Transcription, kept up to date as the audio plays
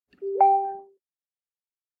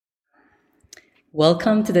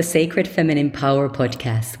Welcome to the Sacred Feminine Power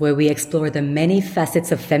podcast, where we explore the many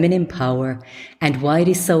facets of feminine power and why it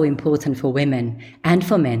is so important for women and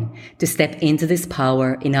for men to step into this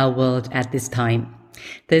power in our world at this time.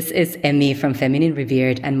 This is Emmy from Feminine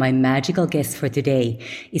Revered, and my magical guest for today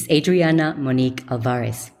is Adriana Monique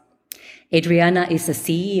Alvarez. Adriana is the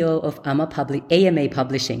CEO of AMA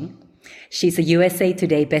Publishing. She's a USA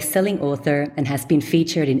Today bestselling author and has been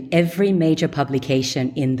featured in every major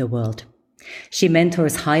publication in the world. She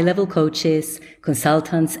mentors high-level coaches,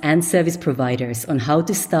 consultants, and service providers on how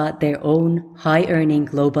to start their own high-earning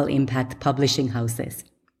global impact publishing houses.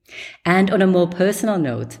 And on a more personal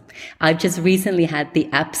note, I've just recently had the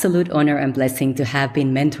absolute honor and blessing to have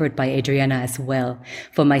been mentored by Adriana as well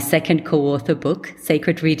for my second co-author book,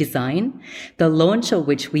 Sacred Redesign, the launch of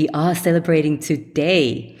which we are celebrating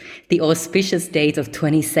today, the auspicious date of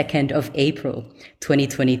 22nd of April,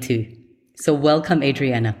 2022. So welcome,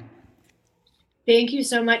 Adriana. Thank you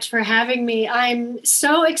so much for having me. I'm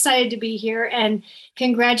so excited to be here, and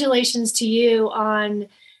congratulations to you on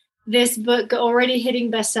this book already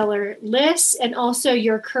hitting bestseller lists and also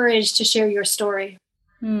your courage to share your story.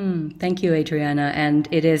 Thank you, Adriana. And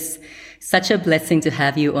it is such a blessing to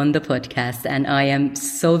have you on the podcast. And I am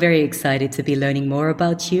so very excited to be learning more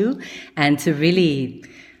about you and to really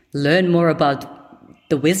learn more about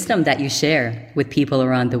the wisdom that you share with people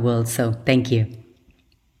around the world. So thank you.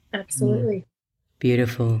 Absolutely.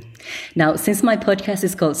 Beautiful. Now, since my podcast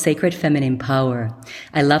is called Sacred Feminine Power,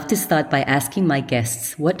 I love to start by asking my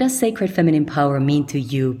guests, what does sacred feminine power mean to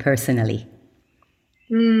you personally?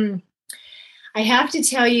 I have to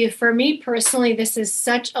tell you, for me personally, this is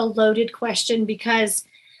such a loaded question because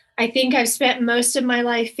I think I've spent most of my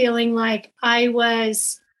life feeling like I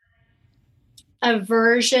was a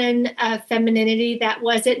version of femininity that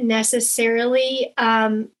wasn't necessarily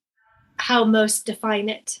how most define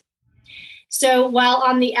it. So while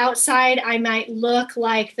on the outside, I might look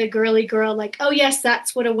like the girly girl, like, oh, yes,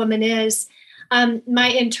 that's what a woman is. My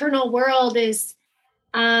internal world is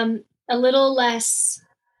a little less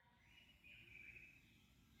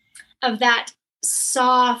of that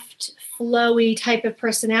soft, flowy type of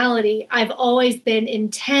personality. I've always been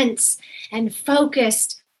intense and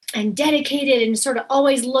focused and dedicated and sort of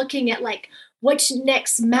always looking at like, which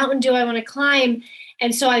next mountain do I want to climb?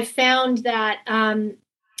 And so I found that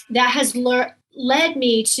that has led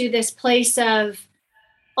me to this place of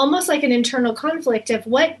almost like an internal conflict of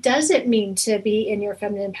what does it mean to be in your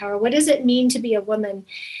feminine power? What does it mean to be a woman?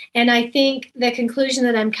 And I think the conclusion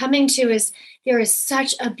that I'm coming to is there is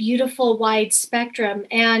such a beautiful wide spectrum.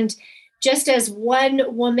 And just as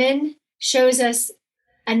one woman shows us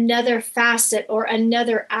another facet or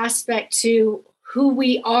another aspect to who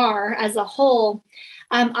we are as a whole,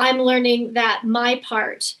 I'm learning that my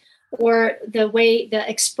part or the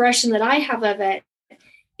expression that I have of it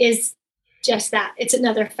is just that. It's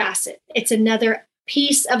another facet. It's another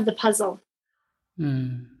piece of the puzzle.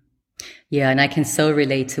 Yeah, and I can so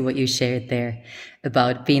relate to what you shared there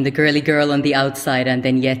about being the girly girl on the outside and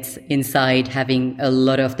then yet inside having a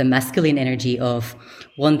lot of the masculine energy of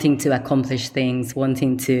wanting to accomplish things,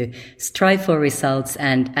 wanting to strive for results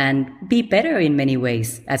and be better in many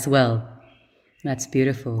ways as well. That's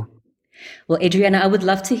beautiful. Well, Adriana, I would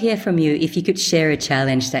love to hear from you if you could share a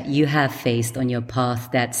challenge that you have faced on your path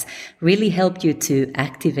that's really helped you to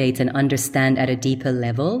activate and understand at a deeper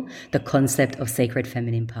level the concept of sacred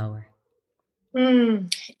feminine power.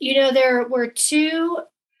 There were two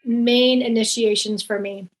main initiations for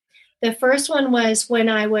me. The first one was when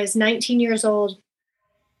I was 19 years old.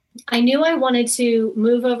 I knew I wanted to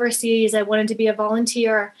move overseas. I wanted to be a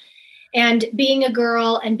volunteer. And being a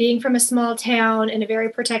girl and being from a small town and a very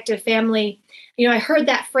protective family, I heard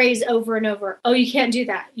that phrase over and over. Oh, you can't do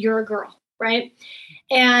that. You're a girl, right?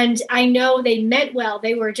 And I know they meant well.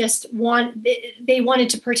 They were they wanted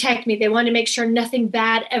to protect me. They wanted to make sure nothing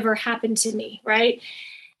bad ever happened to me, right?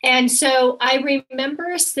 And so I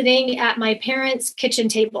remember sitting at my parents' kitchen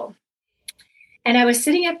table. And I was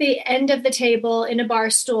sitting at the end of the table in a bar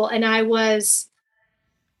stool, and I was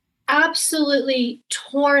absolutely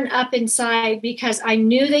torn up inside because I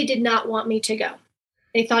knew they did not want me to go.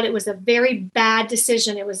 They thought it was a very bad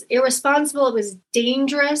decision. It was irresponsible. It was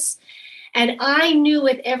dangerous. And I knew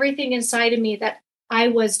with everything inside of me that I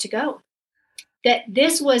was to go, that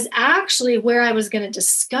this was actually where I was going to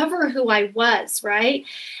discover who I was, right?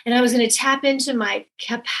 And I was going to tap into my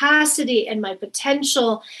capacity and my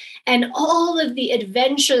potential and all of the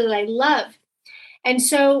adventure that I love. And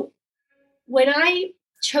so when I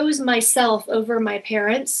chose myself over my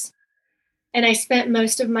parents, and I spent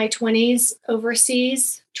most of my 20s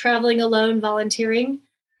overseas, traveling alone, volunteering,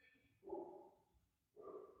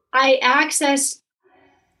 I accessed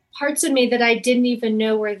parts of me that I didn't even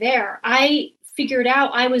know were there. I figured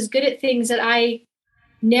out I was good at things that I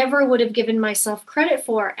never would have given myself credit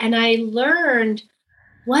for. And I learned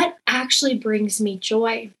what actually brings me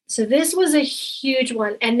joy. So this was a huge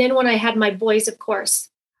one. And then when I had my boys, of course,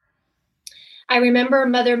 I remember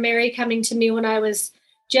Mother Mary coming to me when I was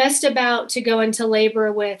just about to go into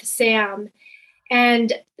labor with Sam.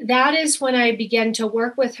 And that is when I began to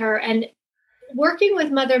work with her. And working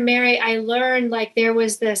with Mother Mary, I learned like there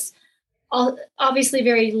was this obviously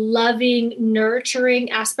very loving,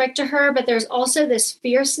 nurturing aspect to her, but there's also this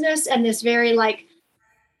fierceness and this very like,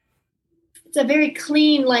 it's a very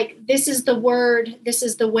clean, like, this is the word, this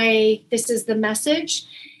is the way, this is the message.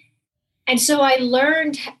 And so I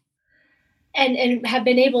learned and have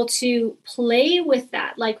been able to play with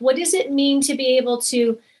that. Like, what does it mean to be able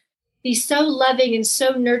to be so loving and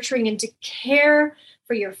so nurturing and to care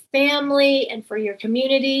for your family and for your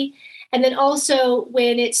community? And then also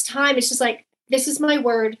when it's time, it's just like, this is my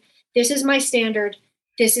word, this is my standard,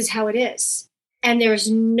 this is how it is. And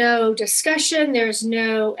there's no discussion, there's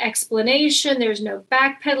no explanation, there's no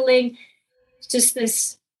backpedaling. It's just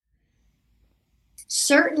this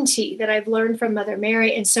certainty that I've learned from Mother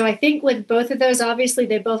Mary. And so I think with both of those, obviously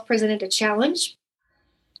they both presented a challenge.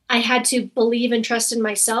 I had to believe and trust in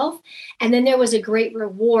myself. And then there was a great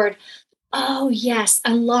reward. Oh yes,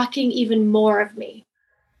 unlocking even more of me.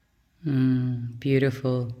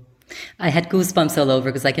 Beautiful. I had goosebumps all over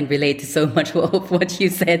because I can relate to so much of what you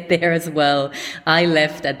said there as well. I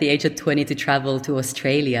left at the age of 20 to travel to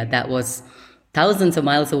Australia. That was thousands of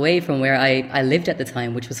miles away from where I lived at the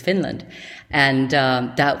time, which was Finland. And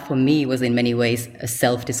that for me was in many ways a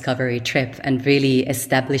self-discovery trip and really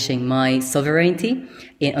establishing my sovereignty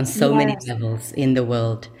on so many levels in the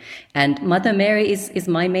world. And Mother Mary is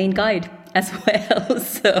my main guide as well.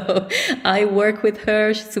 So I work with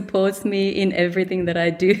her. She supports me in everything that I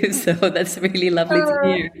do. So that's really lovely to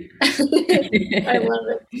hear. I love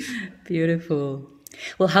it. Beautiful.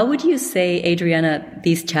 Well, how would you say, Adriana,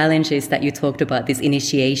 these challenges that you talked about, these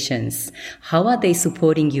initiations, how are they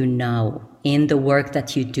supporting you now in the work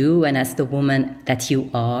that you do and as the woman that you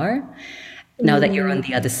are, now that you're on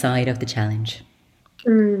the other side of the challenge?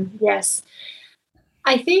 Yes.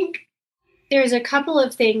 I think there's a couple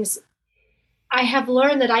of things. I have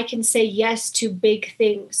learned that I can say yes to big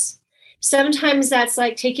things. Sometimes that's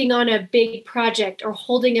like taking on a big project or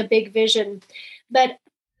holding a big vision. But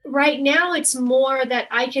right now it's more that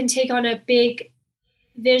I can take on a big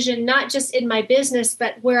vision, not just in my business,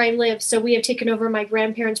 but where I live. So we have taken over my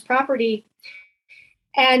grandparents' property.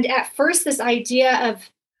 And at first, this idea of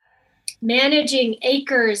managing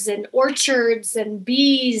acres and orchards and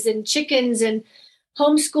bees and chickens and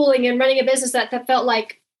homeschooling and running a business that felt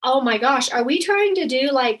like, oh my gosh, are we trying to do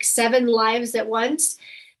like 7 lives at once?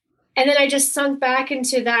 And then I just sunk back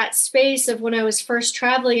into that space of when I was first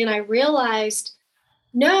traveling and I realized,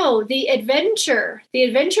 no, the adventure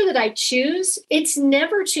that I choose, it's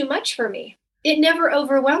never too much for me. It never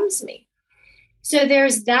overwhelms me. So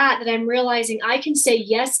there's that I'm realizing I can say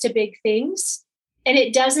yes to big things and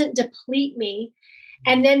it doesn't deplete me.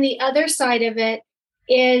 And then the other side of it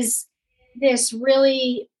is this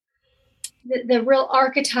really, the real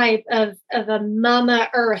archetype of a mama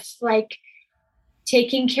earth, like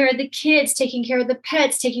taking care of the kids, taking care of the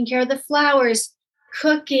pets, taking care of the flowers,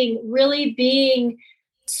 cooking, really being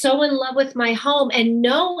so in love with my home and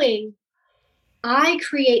knowing I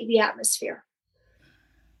create the atmosphere.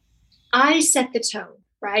 I set the tone,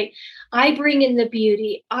 right? I bring in the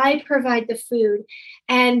beauty. I provide the food.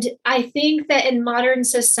 And I think that in modern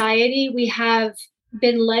society, we have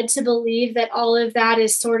been led to believe that all of that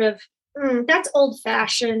is sort of, that's old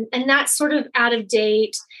fashioned and that's sort of out of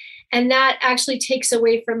date. And that actually takes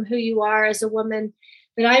away from who you are as a woman.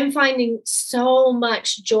 But I'm finding so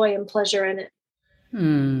much joy and pleasure in it.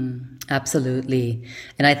 Absolutely.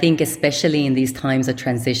 And I think especially in these times of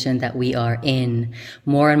transition that we are in,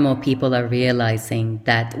 more and more people are realizing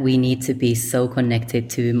that we need to be so connected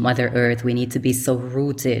to Mother Earth. We need to be so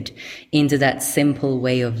rooted into that simple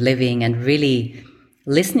way of living and really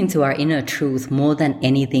listening to our inner truth more than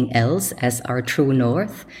anything else as our true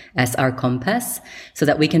north, as our compass, so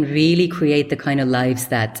that we can really create the kind of lives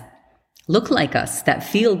that look like us, that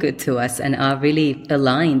feel good to us and are really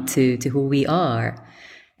aligned to who we are.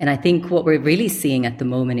 And I think what we're really seeing at the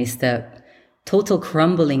moment is the total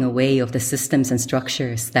crumbling away of the systems and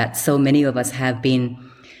structures that so many of us have been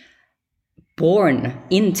born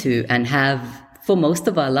into and have, for most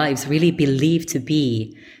of our lives, really believed to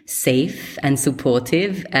be safe and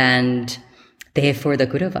supportive and there for the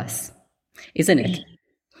good of us, isn't it?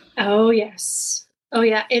 Oh, yes. Oh,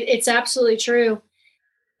 yeah. It's absolutely true.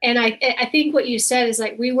 And I think what you said is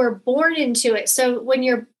like, we were born into it. So when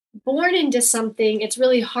you're born into something, it's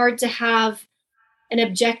really hard to have an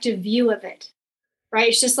objective view of it, right?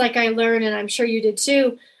 It's just like I learned, and I'm sure you did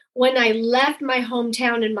too, when I left my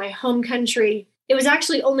hometown and my home country, it was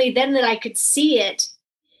actually only then that I could see it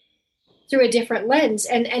through a different lens.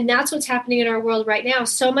 And that's what's happening in our world right now.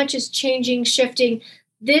 So much is changing, shifting.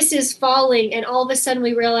 This is falling. And all of a sudden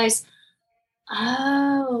we realize,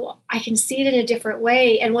 oh, I can see it in a different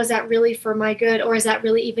way. And was that really for my good? Or is that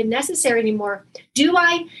really even necessary anymore? Do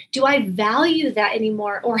I value that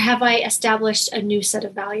anymore? Or have I established a new set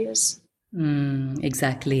of values?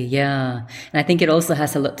 Exactly. Yeah. And I think it also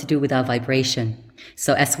has a lot to do with our vibration.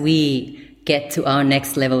 So as we get to our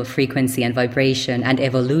next level of frequency and vibration and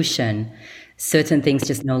evolution, certain things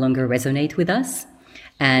just no longer resonate with us.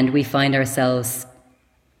 And we find ourselves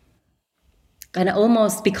kind of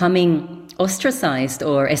almost becoming ostracized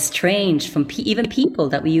or estranged from even people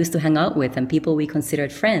that we used to hang out with and people we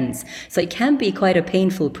considered friends. So it can be quite a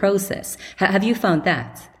painful process. Have you found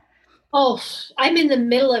that? Oh, I'm in the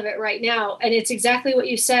middle of it right now. And it's exactly what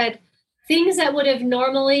you said. Things that would have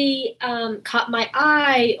normally caught my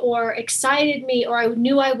eye or excited me, or I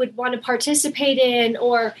knew I would want to participate in,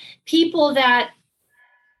 or people that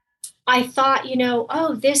I thought,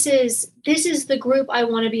 oh, this is the group I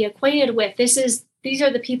want to be acquainted with. These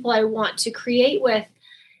are the people I want to create with.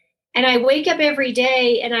 And I wake up every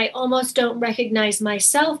day and I almost don't recognize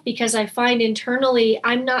myself because I find internally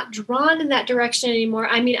I'm not drawn in that direction anymore.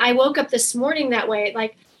 I mean, I woke up this morning that way.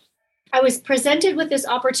 Like, I was presented with this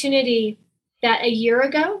opportunity that a year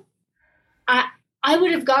ago, I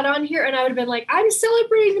would have got on here and I would have been like, I'm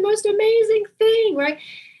celebrating the most amazing thing, right?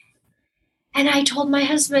 And I told my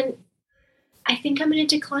husband, I think I'm going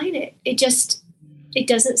to decline it. It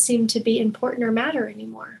doesn't seem to be important or matter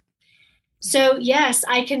anymore. So yes,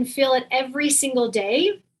 I can feel it every single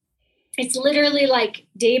day. It's literally like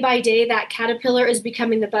day by day, that caterpillar is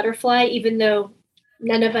becoming the butterfly, even though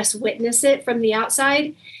none of us witness it from the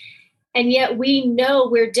outside. And yet we know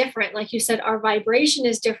we're different. Like you said, our vibration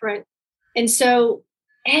is different. And so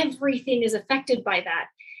everything is affected by that.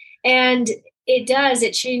 And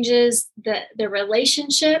it changes the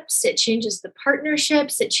relationships, it changes the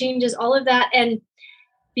partnerships, it changes all of that. And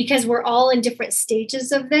because we're all in different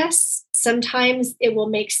stages of this, sometimes it will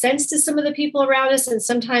make sense to some of the people around us. And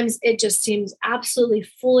sometimes it just seems absolutely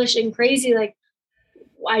foolish and crazy. Like,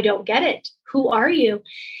 I don't get it. Who are you?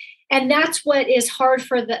 And that's what is hard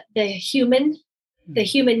for the human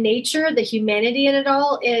nature, the humanity in it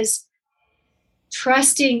all, is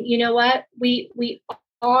trusting, you know what, we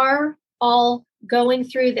are all going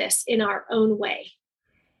through this in our own way.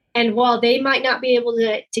 And while they might not be able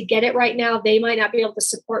to get it right now, they might not be able to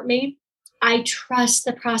support me, I trust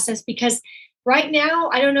the process, because right now,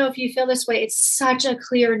 I don't know if you feel this way, it's such a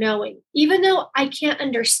clear knowing. Even though I can't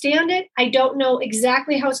understand it, I don't know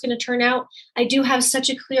exactly how it's going to turn out, I do have such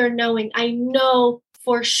a clear knowing. I know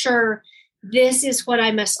for sure this is what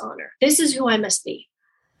I must honor. This is who I must be.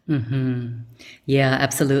 Mm-hmm. Yeah,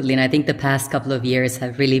 absolutely. And I think the past couple of years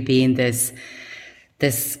have really been this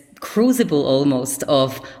crucible almost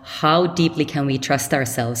of how deeply can we trust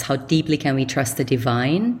ourselves, how deeply can we trust the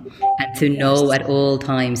divine, and to know at all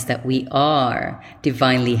times that we are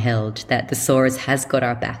divinely held, that the source has got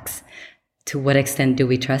our backs. To what extent do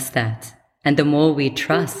we trust that? And the more we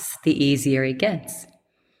trust, the easier it gets.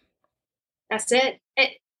 That's it.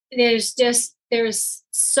 There's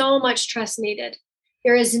so much trust needed.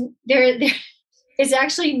 There it's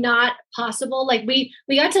actually not possible. Like we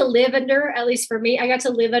got to live under, at least for me, I got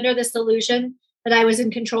to live under this illusion that I was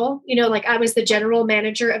in control, like I was the general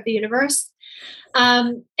manager of the universe.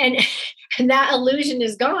 And that illusion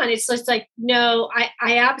is gone. It's just like, no,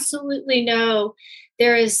 I absolutely know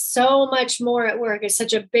there is so much more at work. It's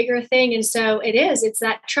such a bigger thing. And so it's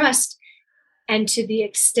that trust. And to the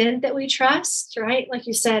extent that we trust, right? Like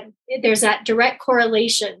you said, there's that direct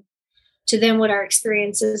correlation to then what our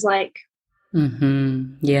experience is like.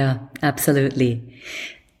 Mm-hmm. Yeah, absolutely.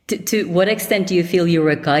 To what extent do you feel you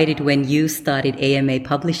were guided when you started AMA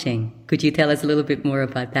Publishing? Could you tell us a little bit more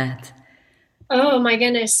about that? Oh, my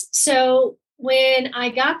goodness. So when I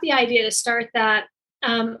got the idea to start that,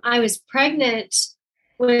 I was pregnant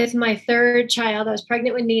with my third child. I was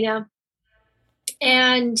pregnant with Nina.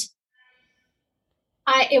 And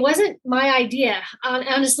it wasn't my idea.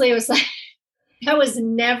 Honestly, it was like, that was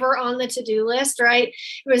never on the to-do list, right?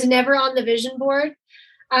 It was never on the vision board.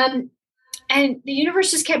 And the universe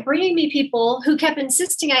just kept bringing me people who kept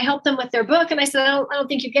insisting I help them with their book. And I said, I don't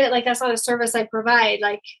think you get it. Like, that's not a service I provide.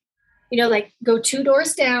 Like, like go 2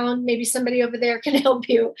 doors down, maybe somebody over there can help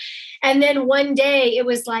you. And then one day it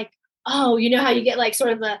was like, oh, you know how you get like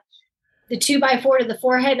sort of the 2x4 to the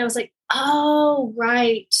forehead. And I was like, oh,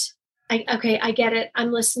 right. Okay, I get it.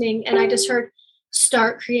 I'm listening. And I just heard,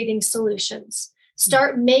 start creating solutions,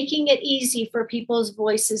 start making it easy for people's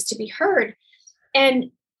voices to be heard.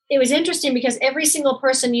 And it was interesting because every single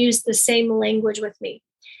person used the same language with me.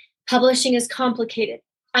 Publishing is complicated.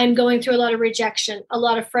 I'm going through a lot of rejection, a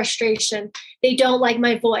lot of frustration. They don't like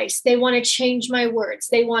my voice. They want to change my words.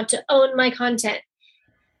 They want to own my content.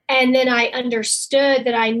 And then I understood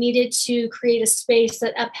that I needed to create a space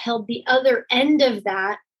that upheld the other end of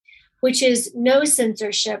that, which is no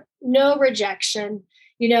censorship, no rejection,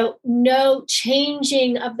 no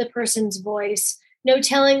changing of the person's voice, no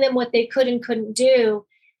telling them what they could and couldn't do,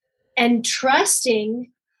 and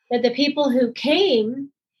trusting that the people who came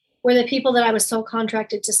were the people that I was so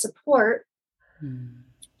contracted to support,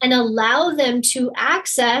 and allow them to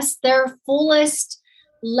access their fullest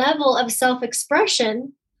level of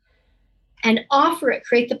self-expression and offer it,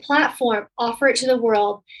 create the platform, offer it to the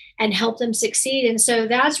world, and help them succeed. And so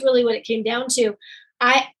that's really what it came down to.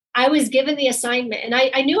 I was given the assignment, and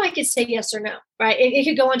I knew I could say yes or no, right? It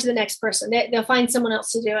could go on to the next person. They'll find someone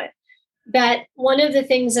else to do it. But one of the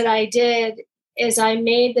things that I did is I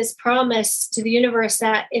made this promise to the universe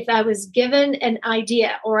that if I was given an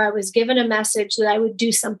idea or I was given a message, that I would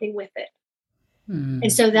do something with it.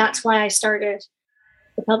 And so that's why I started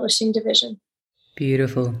the publishing division.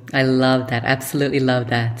 Beautiful. I love that. Absolutely love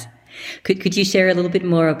that. Could you share a little bit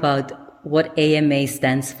more about what AMA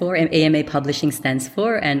stands for, and AMA Publishing stands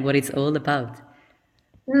for, and what it's all about?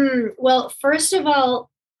 Well, first of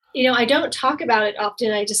all, I don't talk about it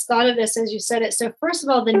often. I just thought of this as you said it. So first of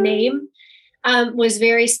all, the name was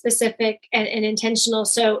very specific and intentional.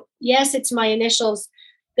 So yes, it's my initials,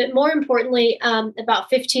 but more importantly, about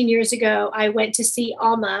 15 years ago, I went to see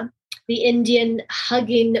Amma, the Indian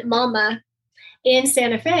hugging mama, in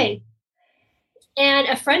Santa Fe. And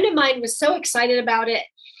a friend of mine was so excited about it.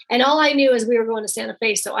 And all I knew is we were going to Santa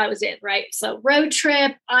Fe. So I was in, right? So road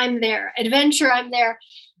trip, I'm there. Adventure, I'm there.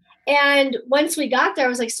 And once we got there, I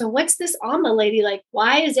was like, so what's this Amma lady like?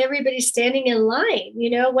 Why is everybody standing in line?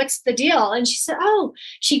 What's the deal? And she said, oh,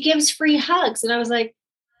 she gives free hugs. And I was like,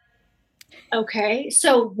 okay,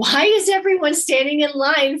 so why is everyone standing in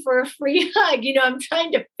line for a free hug? I'm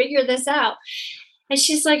trying to figure this out. And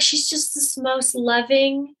she's like, she's just this most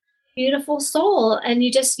loving, beautiful soul. And you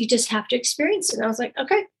just have to experience it. And I was like,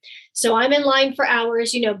 okay. So I'm in line for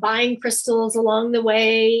hours, buying crystals along the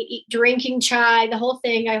way, drinking chai, the whole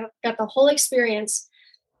thing. I got the whole experience.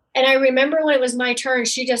 And I remember when it was my turn,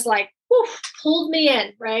 she just pulled me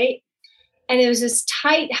in, right? And it was this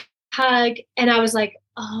tight hug. And I was like,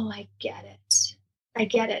 oh, I get it. I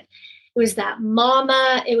get it. It was that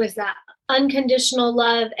mama. It was that unconditional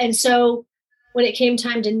love. And so when it came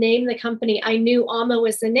time to name the company, I knew Amma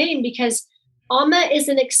was the name because Amma is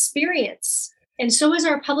an experience. And so is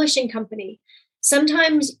our publishing company.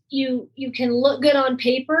 Sometimes you can look good on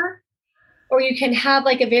paper, or you can have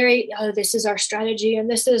like a very, this is our strategy, and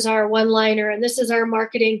this is our one-liner, and this is our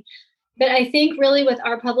marketing. But I think really with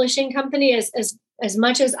our publishing company, as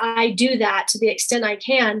much as I do that to the extent I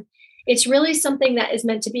can, it's really something that is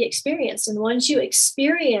meant to be experienced. And once you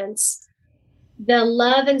experience the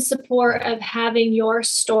love and support of having your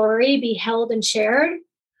story be held and shared,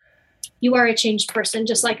 you are a changed person,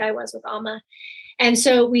 just like I was with Amma. And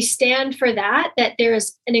so we stand for that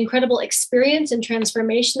there's an incredible experience and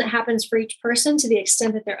transformation that happens for each person to the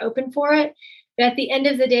extent that they're open for it. But at the end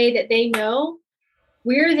of the day, that they know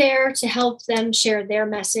we're there to help them share their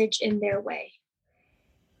message in their way.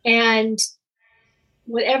 And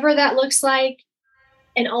whatever that looks like,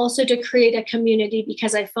 and also to create a community,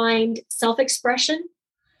 because I find self-expression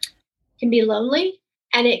can be lonely,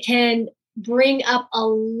 and it can bring up a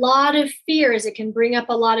lot of fears. It can bring up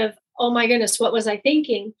a lot of, oh my goodness, what was I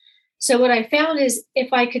thinking? So what I found is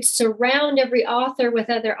if I could surround every author with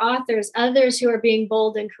other authors, others who are being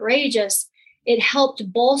bold and courageous, it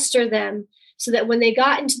helped bolster them so that when they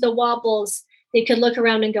got into the wobbles, they could look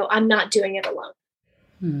around and go, I'm not doing it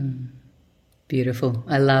alone. Beautiful.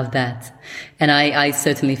 I love that. And I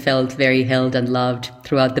certainly felt very held and loved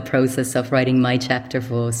throughout the process of writing my chapter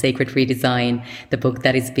for Sacred Redesign, the book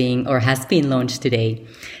that is being or has been launched today.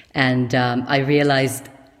 And I realized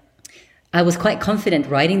I was quite confident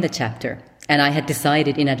writing the chapter. And I had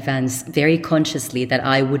decided in advance very consciously that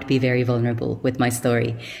I would be very vulnerable with my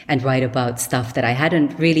story and write about stuff that I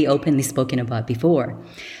hadn't really openly spoken about before.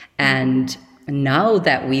 And now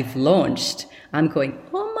that we've launched, I'm going,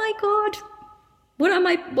 oh my God,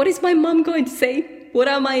 what is my mom going to say? What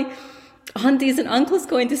are my aunties and uncles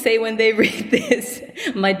going to say when they read this?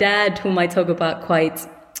 My dad, whom I talk about quite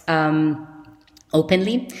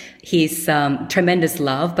openly his tremendous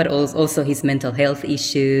love, but also his mental health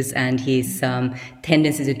issues and his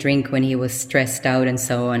tendency to drink when he was stressed out and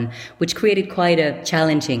so on, which created quite a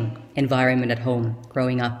challenging environment at home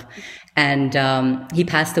growing up. And he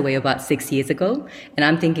passed away about 6 years ago. And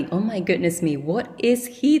I'm thinking, oh my goodness me, what is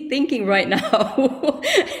he thinking right now?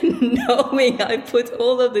 Knowing I put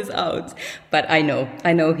all of this out. But I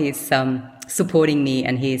know he's supporting me,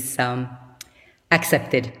 and he's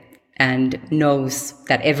accepted and knows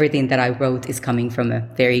that everything that I wrote is coming from a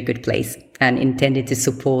very good place and intended to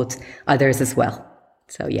support others as well.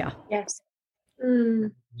 So, yeah. Yes.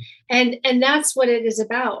 And that's what it is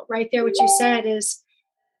about right there. What you said is,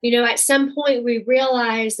 at some point we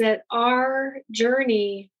realized that our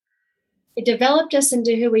journey, it developed us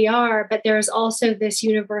into who we are, but there's also this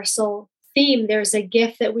universal theme. There's a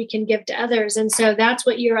gift that we can give to others. And so that's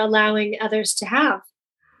what you're allowing others to have,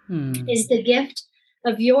 is the gift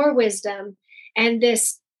of your wisdom, and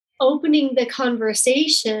this opening the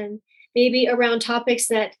conversation maybe around topics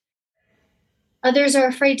that others are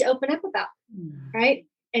afraid to open up about, right?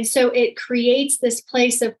 And so it creates this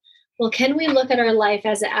place of, well, can we look at our life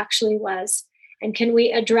as it actually was? And can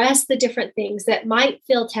we address the different things that might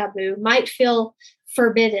feel taboo, might feel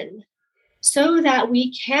forbidden, so that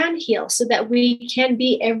we can heal, so that we can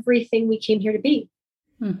be everything we came here to be?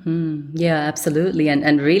 Mm-hmm. Yeah, absolutely.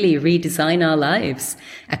 And really redesign our lives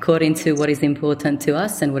according to what is important to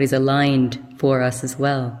us and what is aligned for us as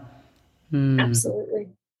well. Absolutely.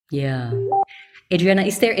 Yeah. Adriana,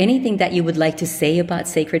 is there anything that you would like to say about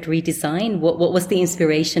Sacred Redesign? What was the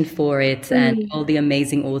inspiration for it and all the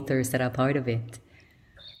amazing authors that are part of it?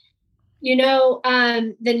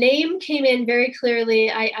 The name came in very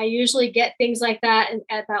clearly. I usually get things like that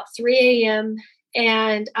at about 3 a.m.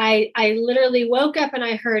 And I literally woke up and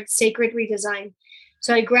I heard Sacred Redesign.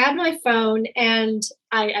 So I grabbed my phone and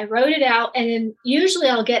I wrote it out. And then usually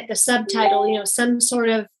I'll get the subtitle, some sort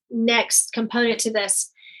of next component to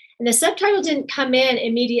this. And the subtitle didn't come in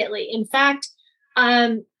immediately. In fact,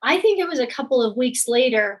 I think it was a couple of weeks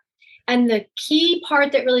later. And the key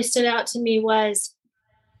part that really stood out to me was,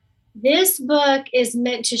 this book is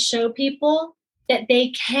meant to show people that they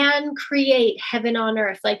can create heaven on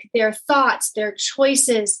earth, like their thoughts, their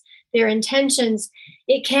choices, their intentions.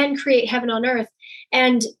 It can create heaven on earth.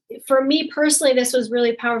 And for me personally, this was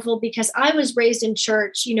really powerful because I was raised in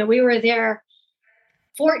church. We were there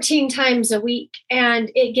 14 times a week,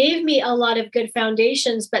 and it gave me a lot of good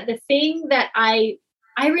foundations. But the thing that I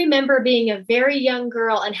remember being a very young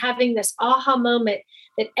girl and having this aha moment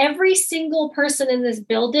that every single person in this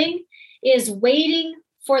building is waiting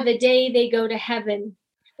for the day they go to heaven.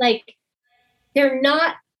 Like, they're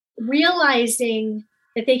not realizing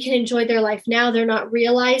that they can enjoy their life now. They're not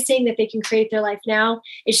realizing that they can create their life now.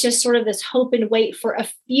 It's just sort of this hope and wait for a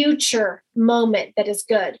future moment that is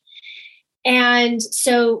good. And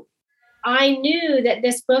so I knew that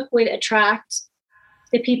this book would attract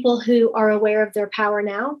the people who are aware of their power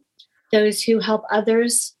now, those who help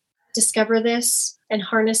others discover this and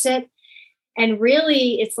harness it. And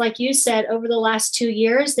really, it's like you said, over the last 2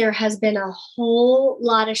 years, there has been a whole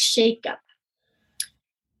lot of shakeup.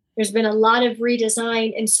 There's been a lot of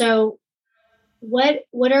redesign. And so what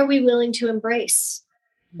are we willing to embrace?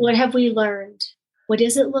 What have we learned? What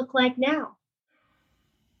does it look like now?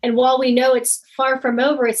 And while we know it's far from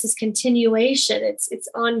over, it's this continuation, it's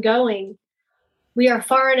ongoing. We are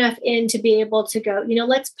far enough in to be able to go,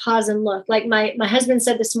 let's pause and look. Like my husband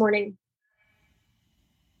said this morning,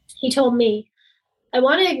 he told me, I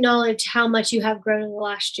want to acknowledge how much you have grown in the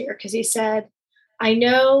last year. Because he said, I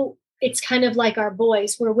know it's kind of like our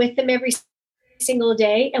boys. We're with them every single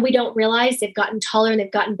day, and we don't realize they've gotten taller and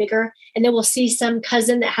they've gotten bigger. And then we'll see some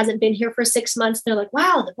cousin that hasn't been here for 6 months. And they're like,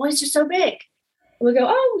 wow, the boys are so big. And we go,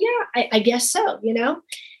 oh, yeah, I guess so,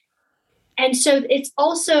 And so it's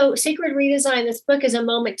also Sacred Redesign. This book is a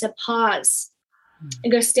moment to pause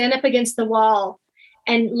and go stand up against the wall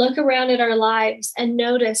and look around at our lives and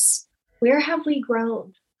notice, where have we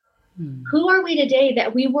grown? Who are we today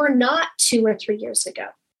that we were not 2 or 3 years ago?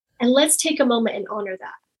 And let's take a moment and honor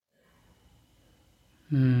that.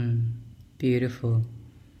 Beautiful.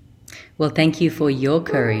 Well, thank you for your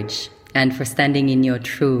courage and for standing in your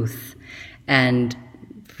truth and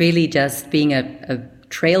really just being a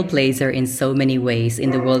trailblazer in so many ways in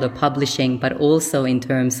the world of publishing, but also in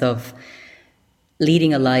terms of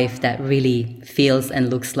leading a life that really feels and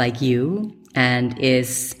looks like you and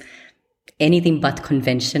is anything but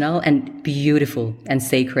conventional and beautiful and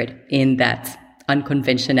sacred in that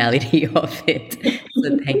unconventionality of it.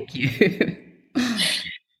 So thank you.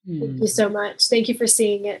 Thank you so much. Thank you for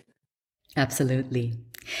seeing it. Absolutely.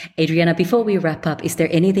 Adriana, before we wrap up, is there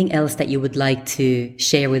anything else that you would like to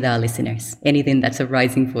share with our listeners? Anything that's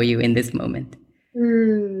arising for you in this moment?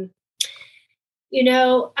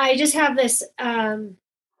 I just have this,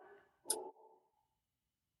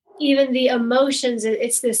 even the emotions,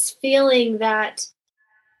 it's this feeling that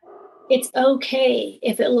it's okay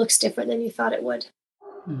if it looks different than you thought it would.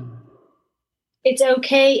 It's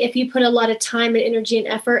okay if you put a lot of time and energy and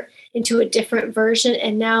effort into a different version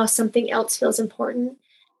and now something else feels important.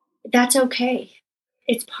 That's okay.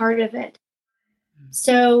 It's part of it.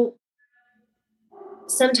 So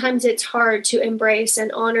sometimes it's hard to embrace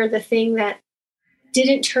and honor the thing that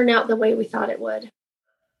didn't turn out the way we thought it would.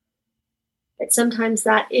 But sometimes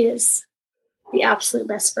that is the absolute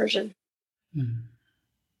best version.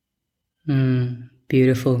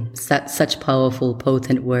 Beautiful. Such powerful,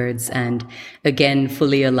 potent words. And again,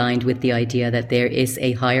 fully aligned with the idea that there is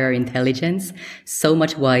a higher intelligence, so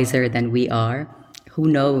much wiser than we are, who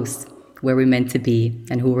knows where we're meant to be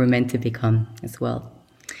and who we're meant to become as well.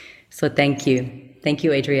 So thank you. Thank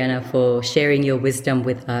you, Adriana, for sharing your wisdom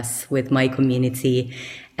with us, with my community,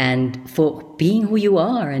 and for being who you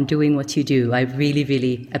are and doing what you do. I really,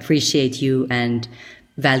 really appreciate you and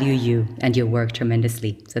value you and your work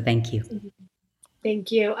tremendously. So thank you.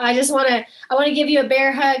 Thank you. I want to give you a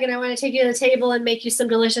bear hug, and I want to take you to the table and make you some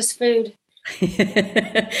delicious food.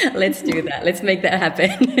 Let's do that. Let's make that happen.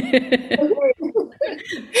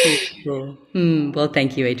 Cool. Well,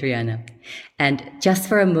 thank you, Adriana. And just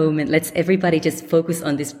for a moment, let's everybody just focus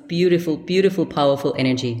on this beautiful, beautiful, powerful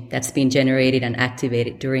energy that's been generated and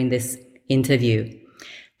activated during this interview.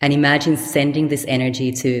 And imagine sending this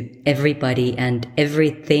energy to everybody and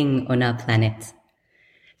everything on our planet,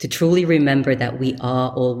 to truly remember that we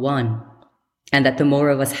are all one, and that the more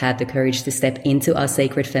of us have the courage to step into our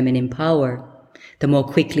sacred feminine power, the more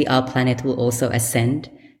quickly our planet will also ascend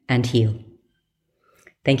and heal.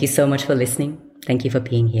 Thank you so much for listening. Thank you for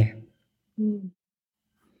being here.